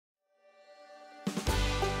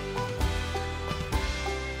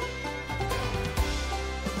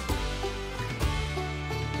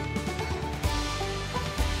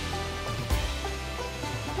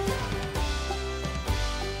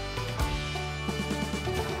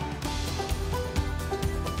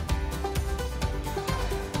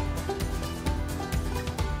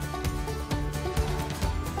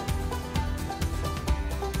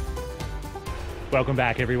Welcome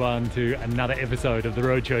back everyone to another episode of The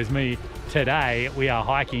Road Chose Me. Today we are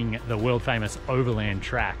hiking the world famous Overland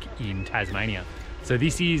track in Tasmania. So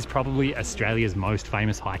this is probably Australia's most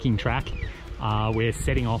famous hiking track. We're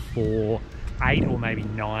setting off for 8 or maybe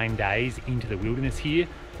 9 days into the wilderness here,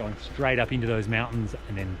 going straight up into those mountains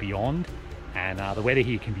and then beyond. And the weather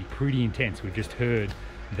here can be pretty intense. We've just heard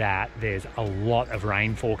that there's a lot of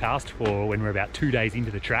rain forecast for when we're about 2 days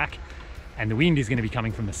into the track. And the wind is going to be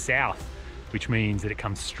coming from the south, which means that it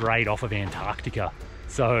comes straight off of Antarctica.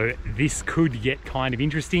 So this could get kind of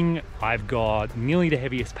interesting. I've got nearly the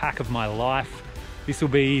heaviest pack of my life. This will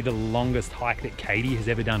be the longest hike that Katie has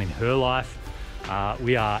ever done in her life.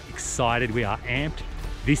 We are excited, we are amped.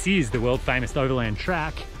 This is the world famous Overland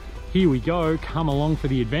track. Here we go, come along for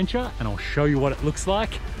the adventure and I'll show you what it looks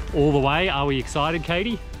like all the way. Are we excited,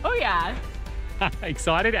 Katie? Oh yeah.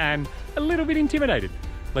 Excited and a little bit intimidated.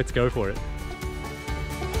 Let's go for it.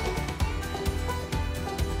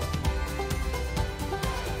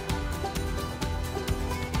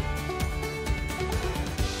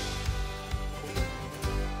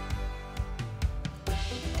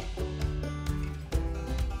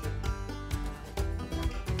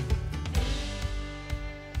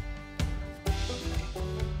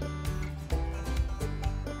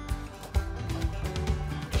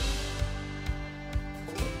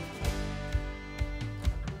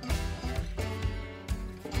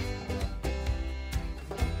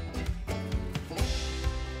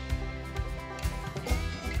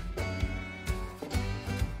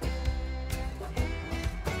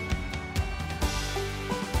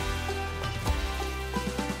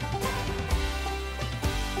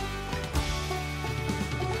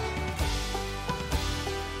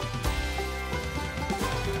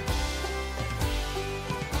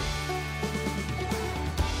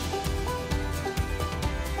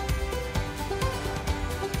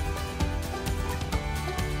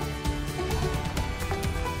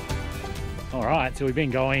 All right, so we've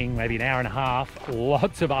been going maybe an hour and a half,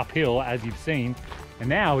 lots of uphill as you've seen, and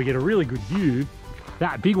now we get a really good view.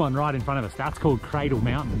 That big one right in front of us, that's called Cradle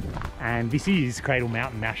Mountain, and this is Cradle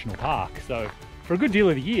Mountain National Park. So for a good deal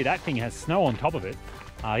of the year, that thing has snow on top of it.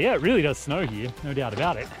 Yeah, it really does snow here, no doubt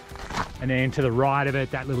about it. And then to the right of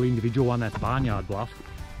it, that little individual one, that's Barnyard Bluff.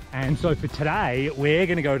 And so for today, we're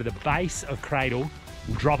gonna go to the base of Cradle,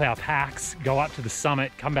 we'll drop our packs, go up to the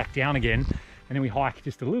summit, come back down again, and then we hike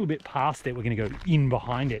just a little bit past it. We're gonna go in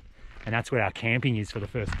behind it. And that's where our camping is for the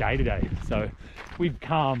first day today. So we've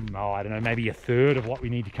come, I don't know, maybe a third of what we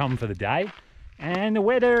need to come for the day. And the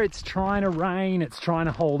weather, it's trying to rain, it's trying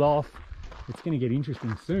to hold off. It's gonna get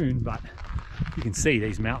interesting soon, but you can see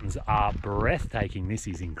these mountains are breathtaking. This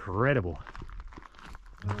is incredible.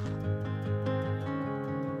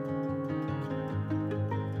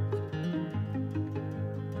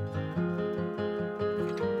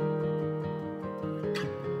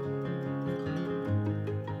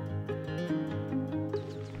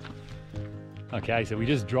 Okay, so we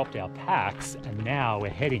just dropped our packs and now we're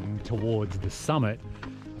heading towards the summit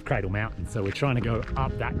of Cradle Mountain. So we're trying to go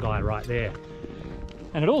up that guy right there.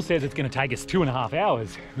 And it all says it's going to take us 2.5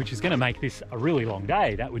 hours, which is going to make this a really long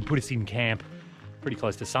day. That would put us in camp pretty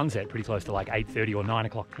close to sunset, pretty close to like 8:30 or 9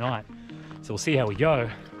 o'clock at night. So we'll see how we go.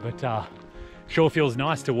 But sure feels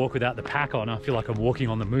nice to walk without the pack on. I feel like I'm walking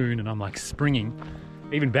on the moon and I'm like springing.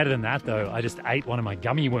 Even better than that though, I just ate one of my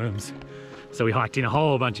gummy worms. So we hiked in a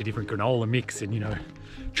whole bunch of different granola mix and, you know,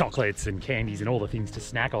 chocolates and candies and all the things to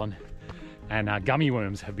snack on. And gummy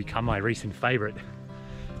worms have become my recent favorite.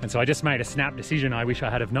 And so I just made a snap decision. I wish I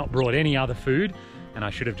had have not brought any other food and I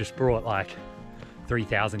should have just brought like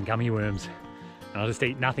 3,000 gummy worms. And I'll just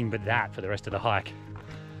eat nothing but that for the rest of the hike.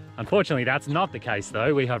 Unfortunately, that's not the case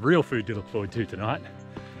though. We have real food to look forward to tonight.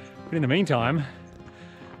 But in the meantime,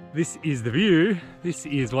 this is the view. This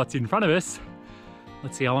is what's in front of us.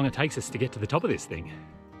 Let's see how long it takes us to get to the top of this thing.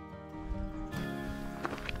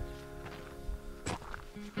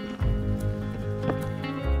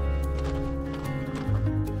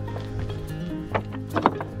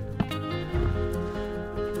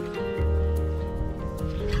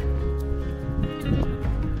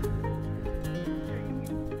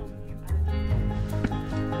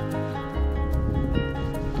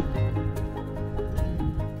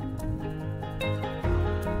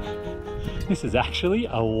 This is actually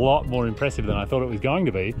a lot more impressive than I thought it was going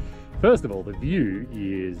to be. First of all, the view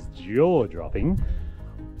is jaw-dropping.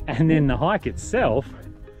 And then the hike itself,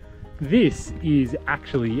 this is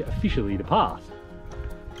actually officially the path.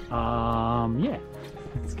 Yeah,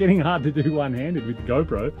 it's getting hard to do one-handed with the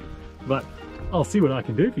GoPro, but I'll see what I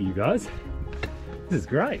can do for you guys. This is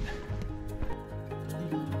great.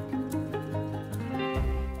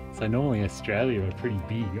 So normally Australia are pretty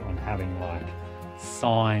big on having like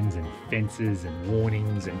signs and fences and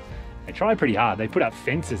warnings, and they try pretty hard. They put up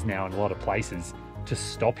fences now in a lot of places to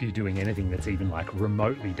stop you doing anything that's even like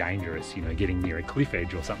remotely dangerous, you know, getting near a cliff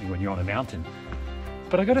edge or something when you're on a mountain.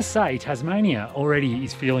 But I gotta say, Tasmania already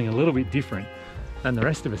is feeling a little bit different than the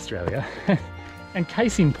rest of Australia. And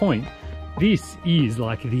case in point, this is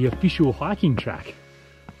like the official hiking track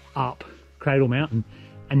up Cradle Mountain.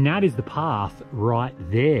 And that is the path right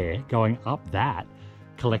there going up that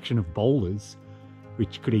collection of boulders,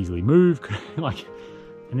 which could easily move, like.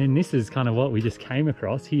 And then this is kind of what we just came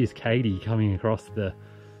across. Here's Katie coming across the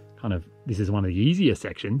kind of, this is one of the easier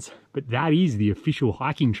sections, but that is the official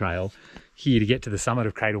hiking trail here to get to the summit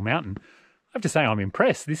of Cradle Mountain. I have to say I'm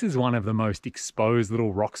impressed. This is one of the most exposed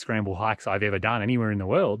little rock scramble hikes I've ever done anywhere in the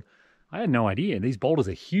world. I had no idea. These boulders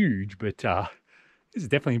are huge, but this is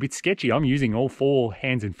definitely a bit sketchy. I'm using all 4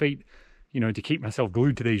 hands and feet, you know, to keep myself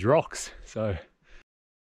glued to these rocks. So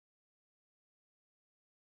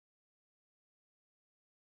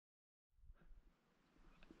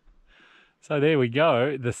there we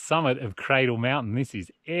go, the summit of Cradle Mountain. This is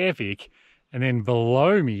epic. And then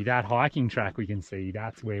below me, that hiking track we can see,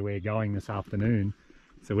 that's where we're going this afternoon.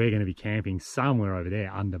 So we're going to be camping somewhere over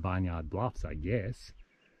there under Barnyard Bluffs, I guess.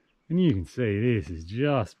 And you can see this is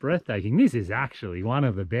just breathtaking. This is actually one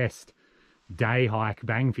of the best day hike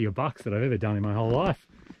bang for your bucks that I've ever done in my whole life.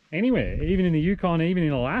 Anywhere, even in the Yukon, even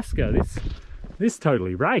in Alaska, this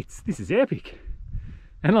totally rates. This is epic.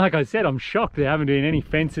 And like I said, I'm shocked there haven't been any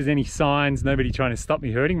fences, any signs, nobody trying to stop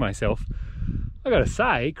me hurting myself. I gotta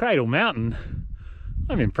say, Cradle Mountain,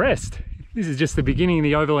 I'm impressed. This is just the beginning of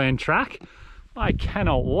the Overland track. I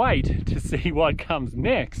cannot wait to see what comes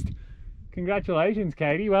next. Congratulations,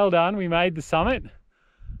 Katie, well done. We made the summit.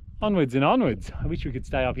 Onwards and onwards. I wish we could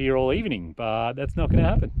stay up here all evening, but that's not gonna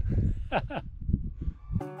happen.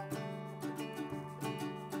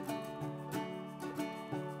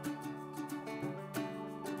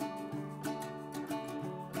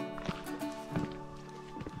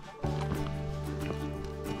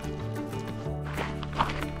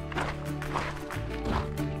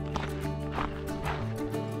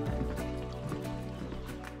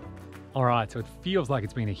 All right, so it feels like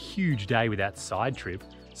it's been a huge day with that side trip.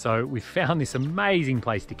 So we found this amazing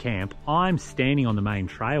place to camp. I'm standing on the main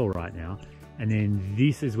trail right now, and then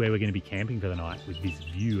this is where we're going to be camping for the night with this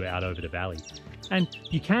view out over the valley. And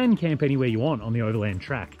you can camp anywhere you want on the Overland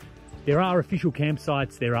track. There are official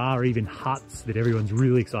campsites, there are even huts that everyone's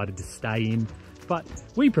really excited to stay in, but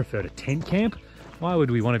we prefer to tent camp. Why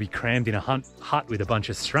would we want to be crammed in a hut with a bunch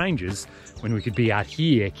of strangers when we could be out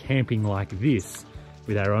here camping like this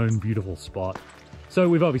with our own beautiful spot? So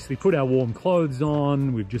we've obviously put our warm clothes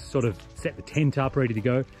on, we've just sort of set the tent up ready to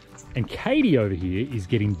go, and Katie over here is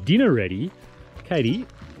getting dinner ready. Katie,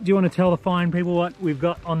 do you want to tell the fine people what we've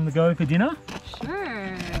got on the go for dinner?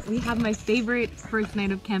 Sure. We have my favorite first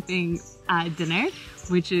night of camping dinner,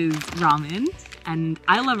 which is ramen. And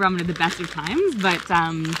I love ramen at the best of times, but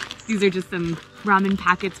these are just some ramen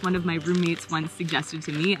packets one of my roommates once suggested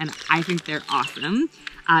to me, and I think they're awesome.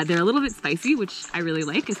 They're a little bit spicy, which I really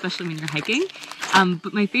like, especially when you're hiking.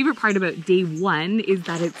 But my favorite part about day one is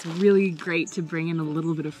that it's really great to bring in a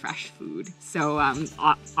little bit of fresh food. So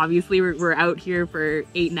obviously we're out here for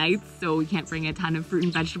 8 nights, so we can't bring a ton of fruit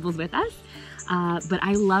and vegetables with us. But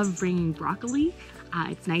I love bringing broccoli.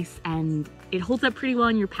 It's nice and it holds up pretty well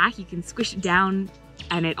in your pack. You can squish it down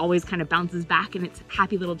and it always kind of bounces back in its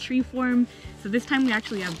happy little tree form. So this time we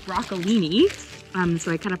actually have broccolini.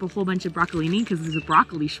 So I cut up a whole bunch of broccolini because there's a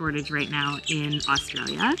broccoli shortage right now in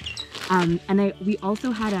Australia. We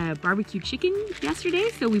also had a barbecue chicken yesterday.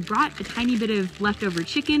 So we brought a tiny bit of leftover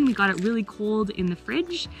chicken. We got it really cold in the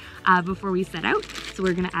fridge before we set out. So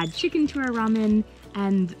we're gonna add chicken to our ramen.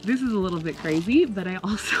 And this is a little bit crazy, but I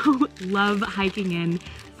also love hiking in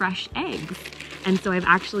fresh eggs. And so I've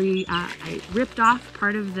actually, I ripped off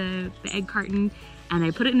part of the egg carton and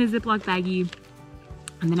I put it in a Ziploc baggie,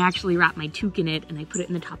 and then I actually wrapped my toque in it and I put it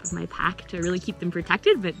in the top of my pack to really keep them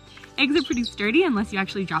protected. But eggs are pretty sturdy unless you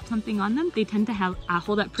actually drop something on them. They tend to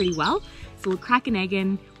hold up pretty well. So we'll crack an egg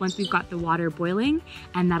in once we've got the water boiling,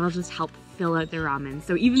 and that'll just help fill out the ramen.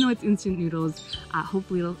 So even though it's instant noodles,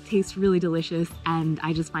 hopefully it'll taste really delicious, and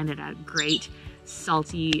I just find it a great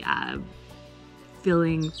salty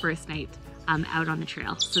filling first night out on the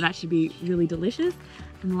trail. So that should be really delicious.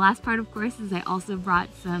 And the last part, of course, is I also brought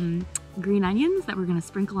some green onions that we're gonna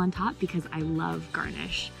sprinkle on top because I love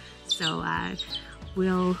garnish. So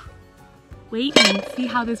we'll wait and see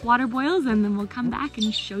how this water boils, and then we'll come back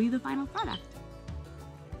and show you the final product.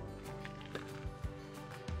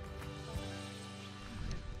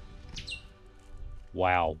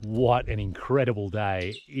 Wow, what an incredible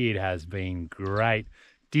day. It has been great.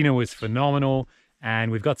 Dinner was phenomenal,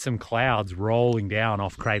 and we've got some clouds rolling down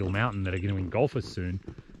off Cradle Mountain that are going to engulf us soon.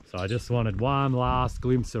 So I just wanted one last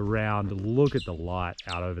glimpse around. Look at the light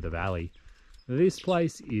out over the valley. This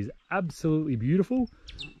place is absolutely beautiful.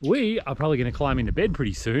 We are probably going to climb into bed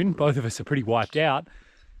pretty soon. Both of us are pretty wiped out.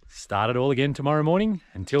 Start it all again tomorrow morning.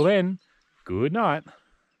 Until then, good night.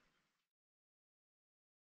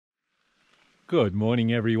 Good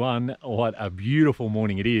morning, everyone. What a beautiful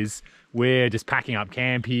morning it is. We're just packing up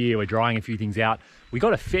camp here. We're drying a few things out. We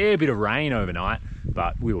got a fair bit of rain overnight,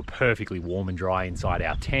 but we were perfectly warm and dry inside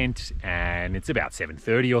our tent, and it's about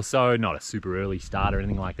 7:30 or so, not a super early start or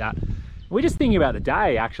anything like that. We're just thinking about the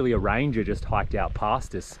day. Actually, a ranger just hiked out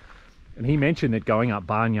past us, and he mentioned that going up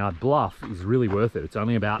Barnyard Bluff is really worth it. It's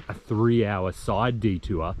only about a 3-hour side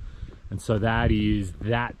detour, and so that is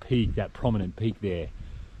that peak, that prominent peak there,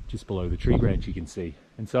 just below the tree branch you can see.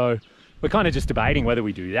 And so we're kind of just debating whether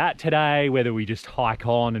we do that today, whether we just hike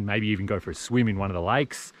on and maybe even go for a swim in one of the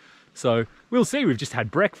lakes. So we'll see. We've just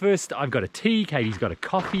had breakfast. I've got a tea, Katie's got a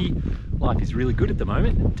coffee. Life is really good at the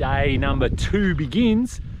moment. Day number 2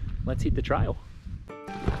 begins. Let's hit the trail.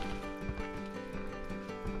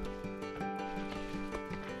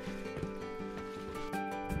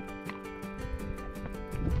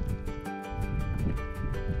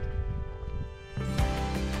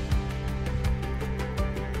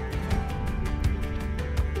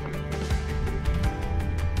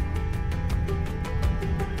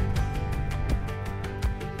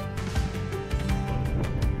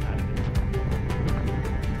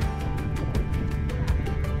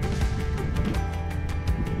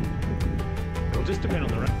 Just depend on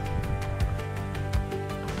the rain.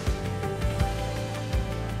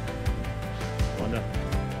 Wonder.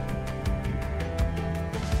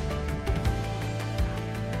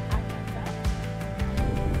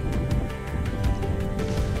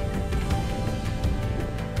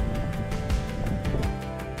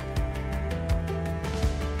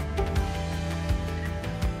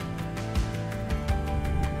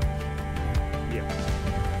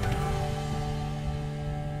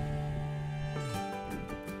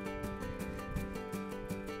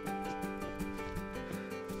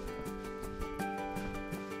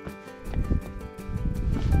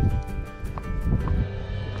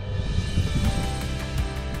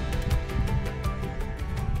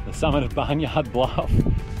 Summit of Barnyard Bluff.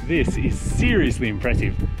 This is seriously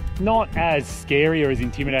impressive. Not as scary or as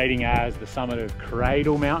intimidating as the summit of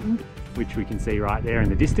Cradle Mountain, which we can see right there in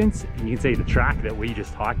the distance. And you can see the track that we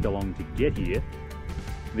just hiked along to get here.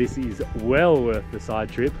 This is well worth the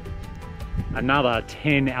side trip. Another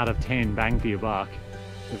 10 out of 10 bang for your buck.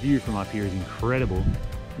 The view from up here is incredible.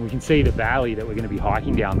 We can see the valley that we're going to be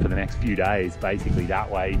hiking down for the next few days, basically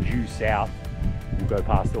that way, due south. We'll go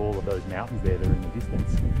past all of those mountains there that are in the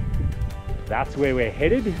distance. That's where we're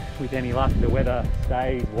headed. With any luck, the weather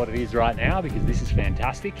stays what it is right now, because this is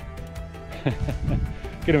fantastic. Going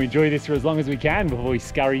to enjoy this for as long as we can before we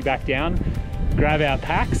scurry back down, grab our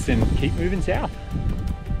packs and keep moving south.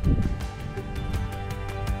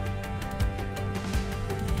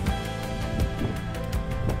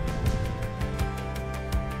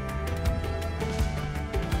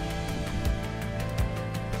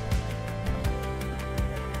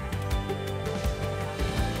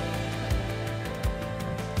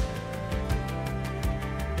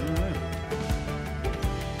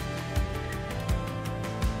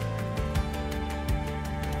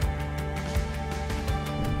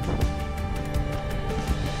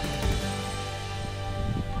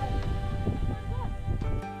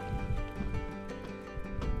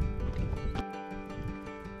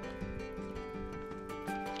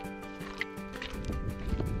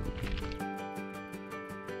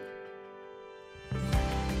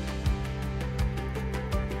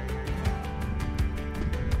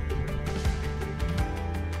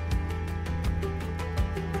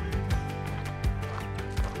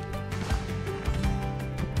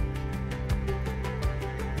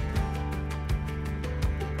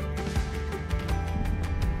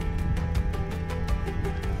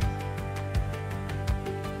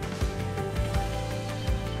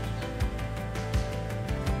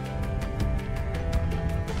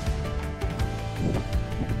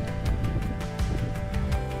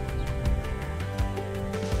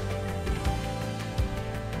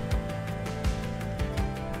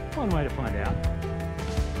 One way to find out.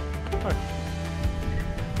 Oh.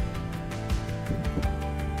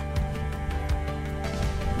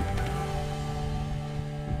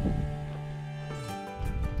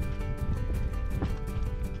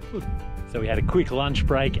 Good. So we had a quick lunch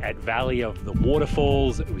break at Valley of the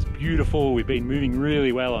Waterfalls. It was beautiful. We've been moving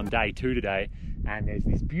really well on day 2 today. And there's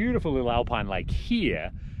this beautiful little alpine lake here.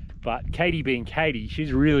 But Katie being Katie,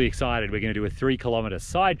 she's really excited. We're going to do a 3-kilometre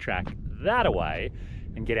sidetrack that away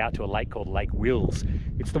and get out to a lake called Lake Wills.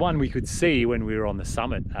 It's the one we could see when we were on the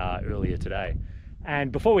summit earlier today.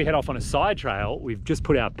 And before we head off on a side trail, we've just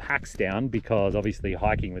put our packs down because obviously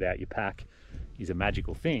hiking without your pack is a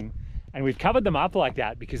magical thing. And we've covered them up like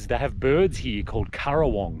that because they have birds here called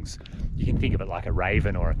currawongs. You can think of it like a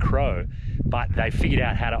raven or a crow, but they figured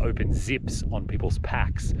out how to open zips on people's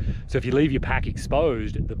packs. So if you leave your pack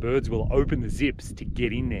exposed, the birds will open the zips to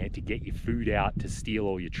get in there, to get your food out, to steal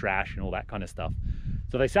all your trash and all that kind of stuff.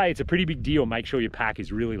 So they say it's a pretty big deal. Make sure your pack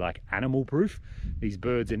is really like animal proof, these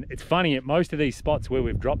birds. And it's funny, at most of these spots where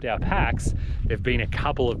we've dropped our packs, there've been a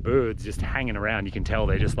couple of birds just hanging around. You can tell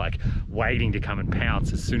they're just like waiting to come and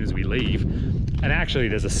pounce as soon as we leave. And actually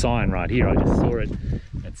there's a sign right here, I just saw it,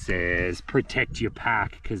 that says protect your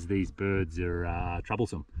pack because these birds are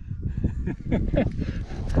troublesome.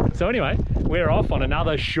 So anyway, we're off on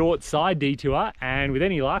another short side detour, and with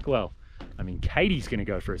any luck, well, I mean, Katie's gonna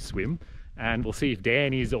go for a swim, and we'll see if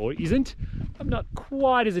Dan is or isn't. I'm not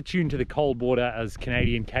quite as attuned to the cold water as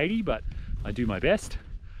Canadian Katie, but I do my best.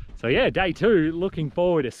 So yeah, day 2, looking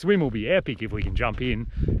forward. A swim will be epic if we can jump in,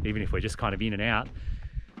 even if we're just kind of in and out.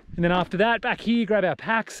 And then after that, back here, grab our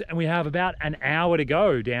packs, and we have about an hour to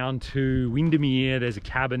go down to Windermere. There's a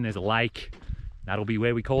cabin, there's a lake. That'll be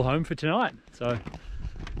where we call home for tonight. So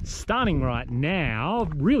starting right now,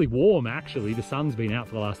 really warm actually. The sun's been out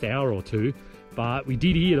for the last hour or 2. But we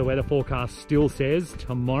did hear the weather forecast still says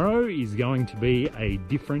tomorrow is going to be a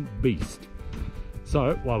different beast.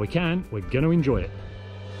 So while we can, we're going to enjoy it.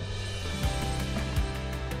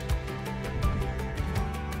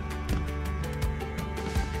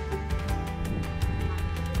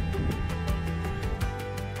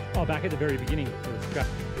 Oh, back at the very beginning, there was scrap.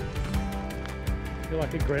 I feel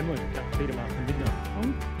like a gremlin can't feed him after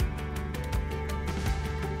midnight.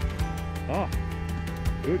 Oh,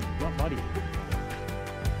 good, not muddy.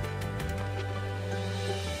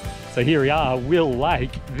 So here we are, Will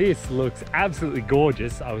Lake. This looks absolutely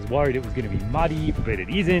gorgeous. I was worried it was going to be muddy, but it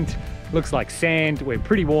isn't. Looks like sand. We're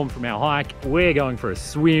pretty warm from our hike. We're going for a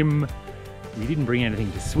swim. We didn't bring anything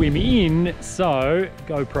to swim in, so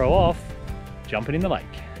GoPro off, jumping in the lake.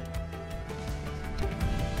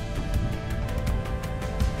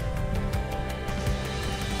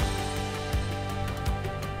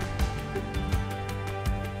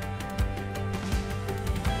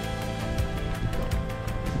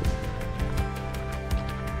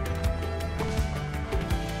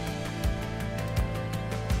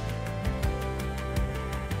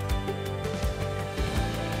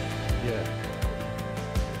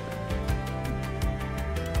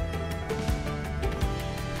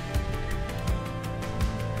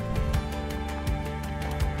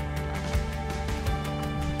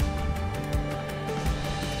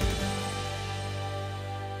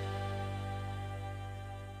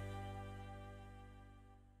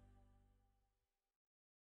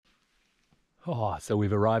 Oh, so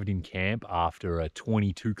we've arrived in camp after a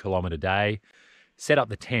 22-kilometre day, set up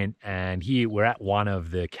the tent, and here we're at one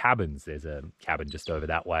of the cabins. There's a cabin just over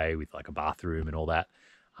that way with like a bathroom and all that.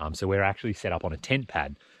 So we're actually set up on a tent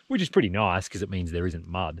pad, which is pretty nice because it means there isn't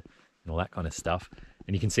mud and all that kind of stuff.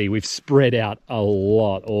 And you can see we've spread out a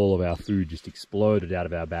lot. All of our food just exploded out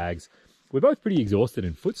of our bags. We're both pretty exhausted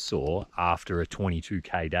and footsore after a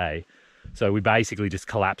 22K day. So we basically just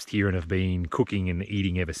collapsed here and have been cooking and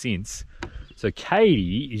eating ever since. So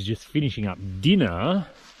Katie is just finishing up dinner.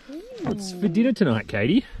 Ooh. What's for dinner tonight,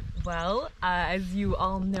 Katie? Well, as you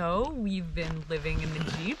all know, we've been living in the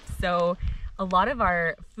Jeep. So a lot of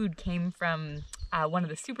our food came from one of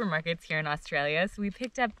the supermarkets here in Australia. So we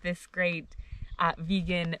picked up this great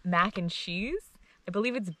vegan mac and cheese. I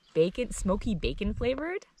believe it's bacon, smoky bacon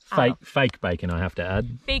flavored. Fake bacon, I have to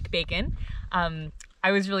add. Fake bacon.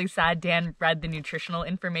 I was really sad. Dan read the nutritional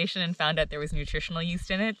information and found out there was nutritional yeast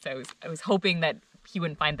in it. So I was hoping that he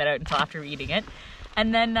wouldn't find that out until after eating it.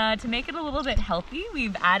 And then to make it a little bit healthy,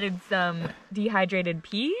 we've added some dehydrated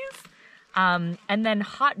peas and then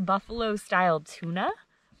hot buffalo style tuna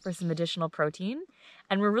for some additional protein.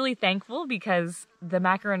 And we're really thankful because the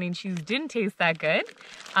macaroni and cheese didn't taste that good.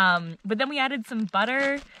 But then we added some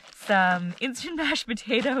butter, some instant mashed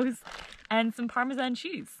potatoes, and some Parmesan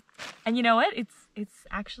cheese. And you know what? It's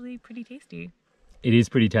actually pretty tasty. It is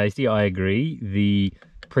pretty tasty, I agree. The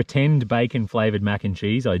pretend bacon flavoured mac and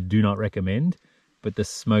cheese I do not recommend, but the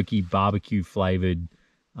smoky barbecue flavoured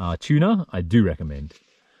tuna I do recommend.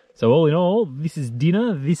 So all in all, this is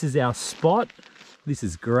dinner. This is our spot. This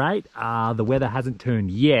is great. The weather hasn't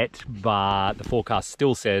turned yet, but the forecast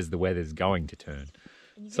still says the weather's going to turn.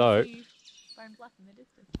 And you So, can see Barn Bluff in the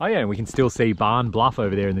distance. oh yeah, and we can still see Barn Bluff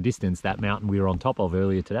over there in the distance, that mountain we were on top of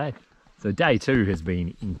earlier today. So day 2 has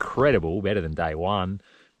been incredible, better than day 1.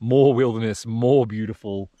 More wilderness, more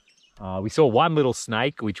beautiful. We saw one little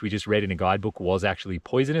snake, which we just read in a guidebook was actually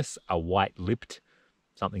poisonous, a white-lipped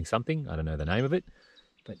something, I don't know the name of it.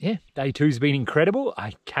 But yeah, day 2's been incredible.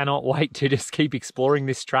 I cannot wait to just keep exploring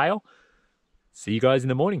this trail. See you guys in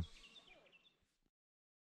the morning.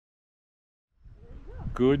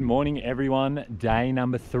 Good morning, everyone. Day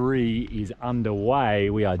number 3 is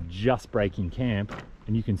underway. We are just breaking camp,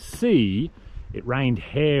 and you can see it rained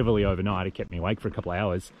heavily overnight. It kept me awake for a couple of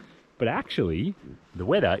hours. But actually, the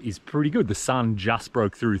weather is pretty good. The sun just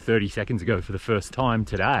broke through 30 seconds ago for the first time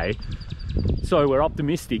today. So we're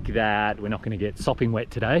optimistic that we're not going to get sopping wet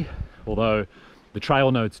today, although the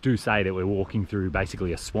trail notes do say that we're walking through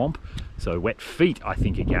basically a swamp, so wet feet I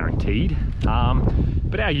think are guaranteed.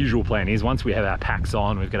 But our usual plan is once we have our packs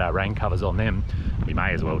on, we've got our rain covers on them, we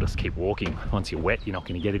may as well just keep walking. Once you're wet, you're not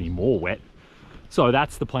going to get any more wet. So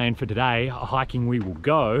that's the plan for today. Hiking we will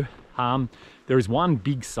go. There is one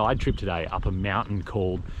big side trip today up a mountain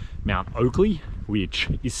called Mount Oakley, which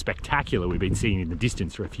is spectacular. We've been seeing it in the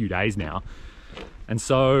distance for a few days now. And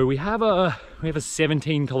so we have a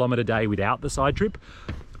 17-kilometre day without the side trip.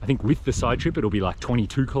 I think with the side trip, it'll be like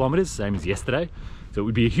 22 kilometres, same as yesterday. So it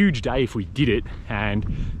would be a huge day if we did it, and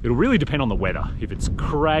it'll really depend on the weather. If it's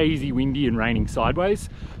crazy windy and raining sideways,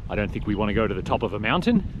 I don't think we want to go to the top of a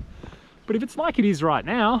mountain. But if it's like it is right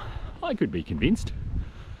now, I could be convinced.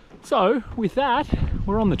 So with that,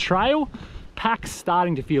 we're on the trail. Pack's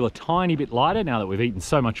starting to feel a tiny bit lighter now that we've eaten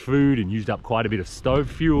so much food and used up quite a bit of stove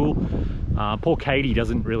fuel. Poor Katie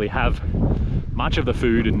doesn't really have much of the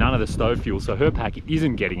food and none of the stove fuel, so her pack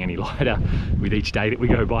isn't getting any lighter with each day that we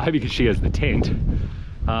go by because she has the tent.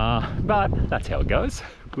 But that's how it goes.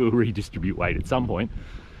 We'll redistribute weight at some point.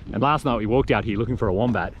 And last night we walked out here looking for a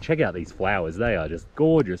wombat. Check out these flowers, they are just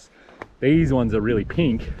gorgeous. These ones are really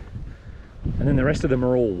pink, and then the rest of them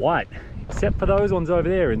are all white, except for those ones over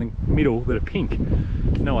there in the middle that are pink.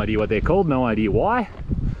 No idea what they're called, no idea why.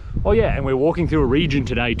 Oh yeah, and we're walking through a region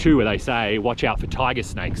today too where they say watch out for tiger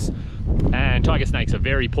snakes. And tiger snakes are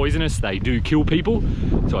very poisonous, they do kill people.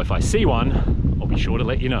 So if I see one, I'll be sure to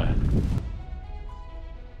let you know.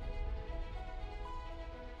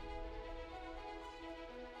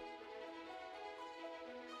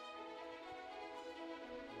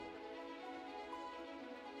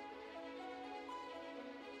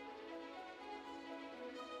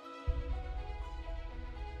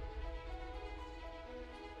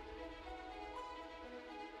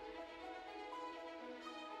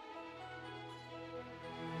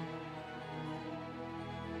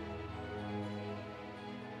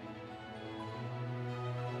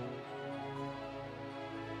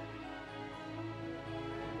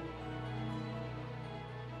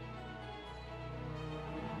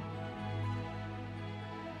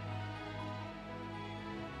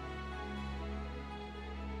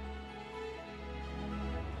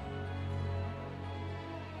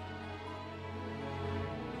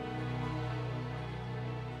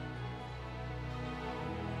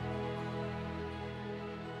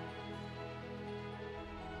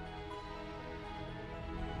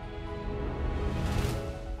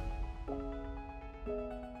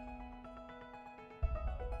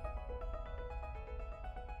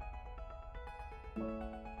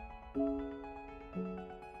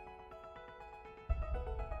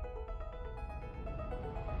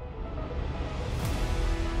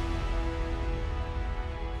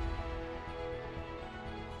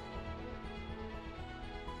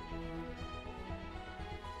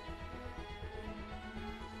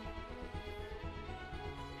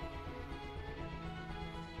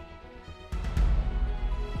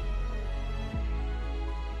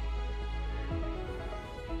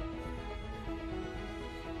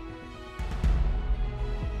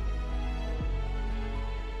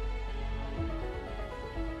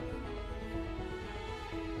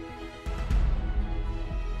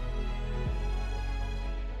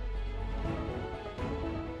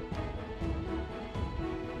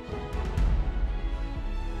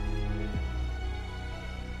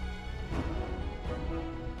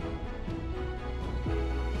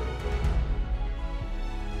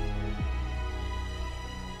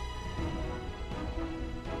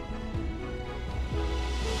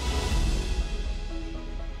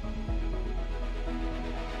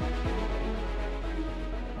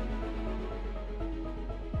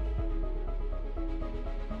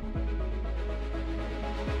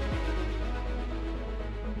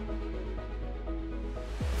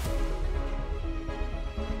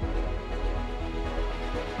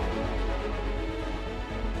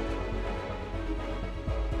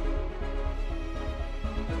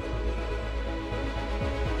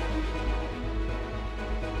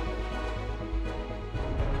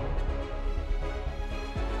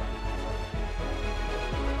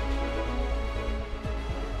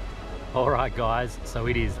 Alright guys, so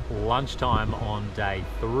it is lunchtime on day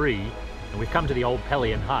 3 and we've come to the old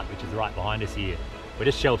Pelion hut, which is right behind us here. We're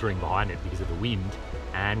just sheltering behind it because of the wind,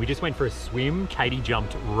 and we just went for a swim. Katie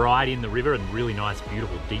jumped right in the river, and really nice,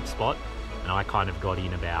 beautiful, deep spot, and I kind of got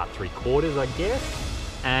in about 3/4, I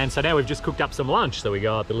guess. And so now we've just cooked up some lunch. So we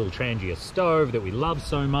got the little Trangia stove that we love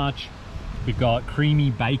so much. We've got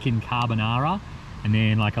creamy bacon carbonara, and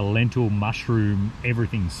then like a lentil mushroom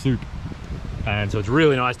everything soup. And so it's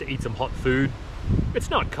really nice to eat some hot food.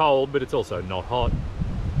 It's not cold, but it's also not hot.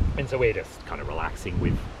 And so we're just kind of relaxing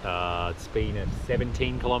with, it's been a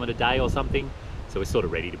 17-kilometre day or something. So we're sort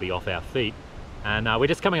of ready to be off our feet. And we're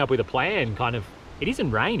just coming up with a plan, kind of, it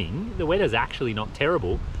isn't raining, the weather's actually not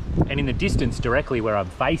terrible. And in the distance directly where I'm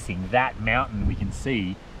facing, that mountain we can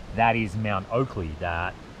see, that is Mount Oakley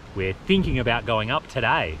that we're thinking about going up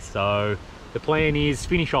today. So the plan is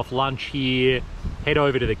finish off lunch here, head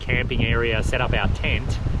over to the camping area, set up our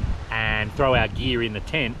tent and throw our gear in the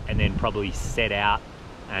tent, and then probably set out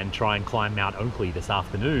and try and climb Mount Oakley this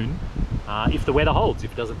afternoon if the weather holds,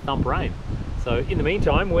 if it doesn't thump rain. So in the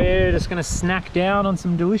meantime, we're just gonna snack down on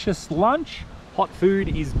some delicious lunch. Hot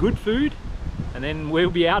food is good food, and then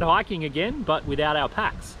we'll be out hiking again, but without our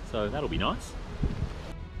packs. So that'll be nice.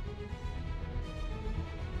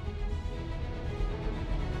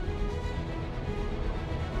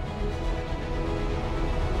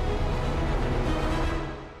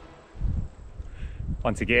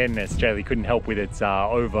 Once again, Australia couldn't help with its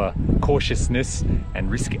over cautiousness and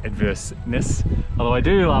risk adverseness. Although I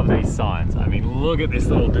do love these signs. I mean, look at this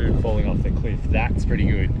little dude falling off the cliff. That's pretty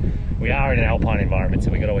good. We are in an alpine environment, so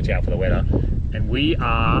we got to watch out for the weather. And we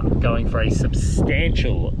are going for a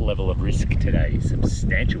substantial level of risk today.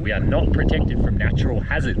 Substantial. We are not protected from natural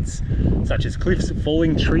hazards, such as cliffs,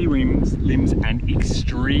 falling tree limbs, and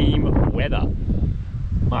extreme weather.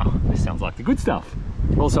 Wow, this sounds like the good stuff.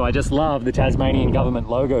 Also, I just love the Tasmanian government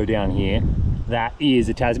logo down here. That is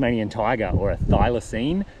a Tasmanian tiger, or a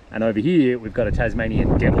thylacine. And over here, we've got a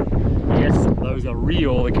Tasmanian devil. Yes, those are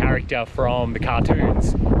real, the character from the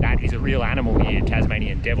cartoons. That is a real animal here,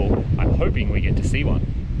 Tasmanian devil. I'm hoping we get to see one.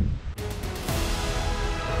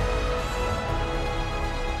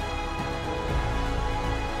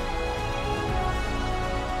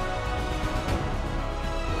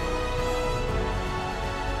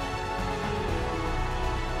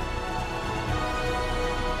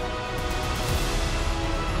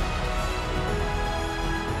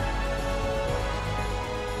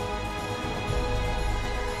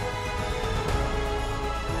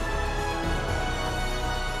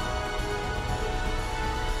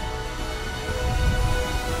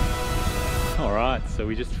 Alright, so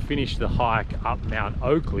we just finished the hike up Mount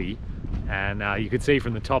Oakley, and you could see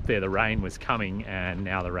from the top there the rain was coming, and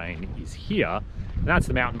now the rain is here. And that's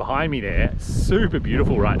the mountain behind me there. Super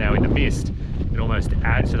beautiful right now in the mist. It almost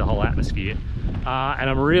adds to the whole atmosphere. And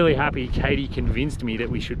I'm really happy Katie convinced me that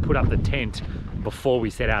we should put up the tent before we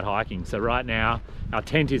set out hiking. So right now our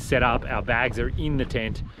tent is set up, our bags are in the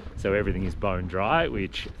tent, so everything is bone dry,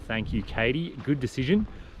 which, thank you Katie, good decision.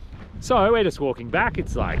 So we're just walking back.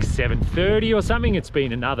 It's like 7:30 or something. It's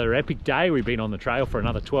been another epic day. We've been on the trail for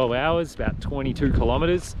another 12 hours, about 22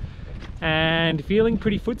 kilometers, and feeling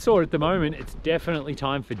pretty footsore at the moment. It's definitely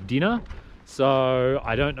time for dinner. So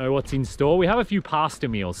I don't know what's in store. We have a few pasta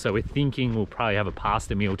meals, so we're thinking we'll probably have a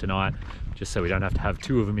pasta meal tonight, just so we don't have to have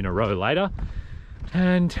 2 of them in a row later.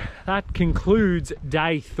 And that concludes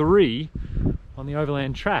day 3 on the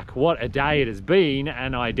Overland track. What a day it has been,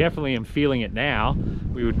 and I definitely am feeling it now.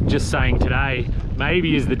 We were just saying today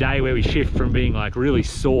maybe is the day where we shift from being like really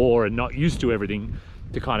sore and not used to everything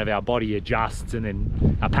to kind of our body adjusts, and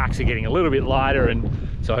then our packs are getting a little bit lighter, and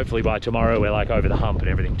so hopefully by tomorrow we're like over the hump and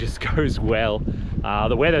everything just goes well.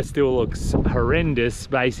 The weather still looks horrendous.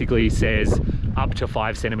 Basically says up to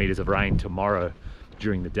 5 centimeters of rain tomorrow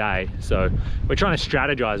during the day. So we're trying to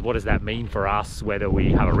strategize, what does that mean for us, whether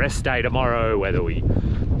we have a rest day tomorrow, whether we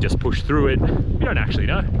just push through it. We don't actually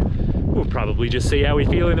know. We'll probably just see how we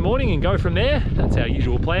feel in the morning and go from there. That's our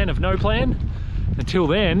usual plan of no plan. Until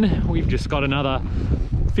then, we've just got another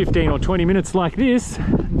 15 or 20 minutes like this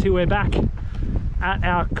until we're back at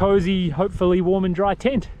our cozy, hopefully warm and dry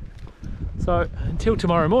tent. So until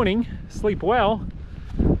tomorrow morning, sleep well.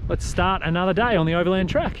 Let's start another day on the Overland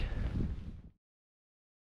track.